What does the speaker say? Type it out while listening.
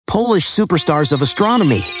Polish superstars of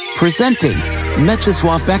astronomy. Presenting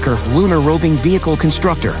Mieczysław Bekker, lunar roving vehicle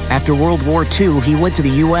constructor. After World War II, he went to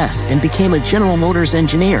the U.S. and became a General Motors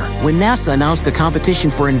engineer. When NASA announced a competition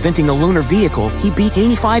for inventing a lunar vehicle, he beat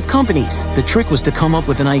 85 companies. The trick was to come up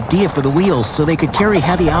with an idea for the wheels so they could carry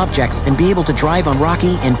heavy objects and be able to drive on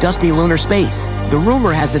rocky and dusty lunar space. The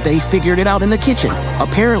rumor has it that he figured it out in the kitchen.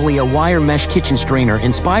 Apparently, a wire mesh kitchen strainer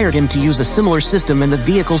inspired him to use a similar system in the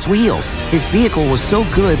vehicle's wheels. His vehicle was so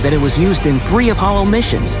good that it was used in 3 Apollo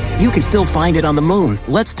missions. You can still find it on the moon.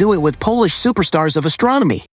 Let's do it with Polish superstars of astronomy.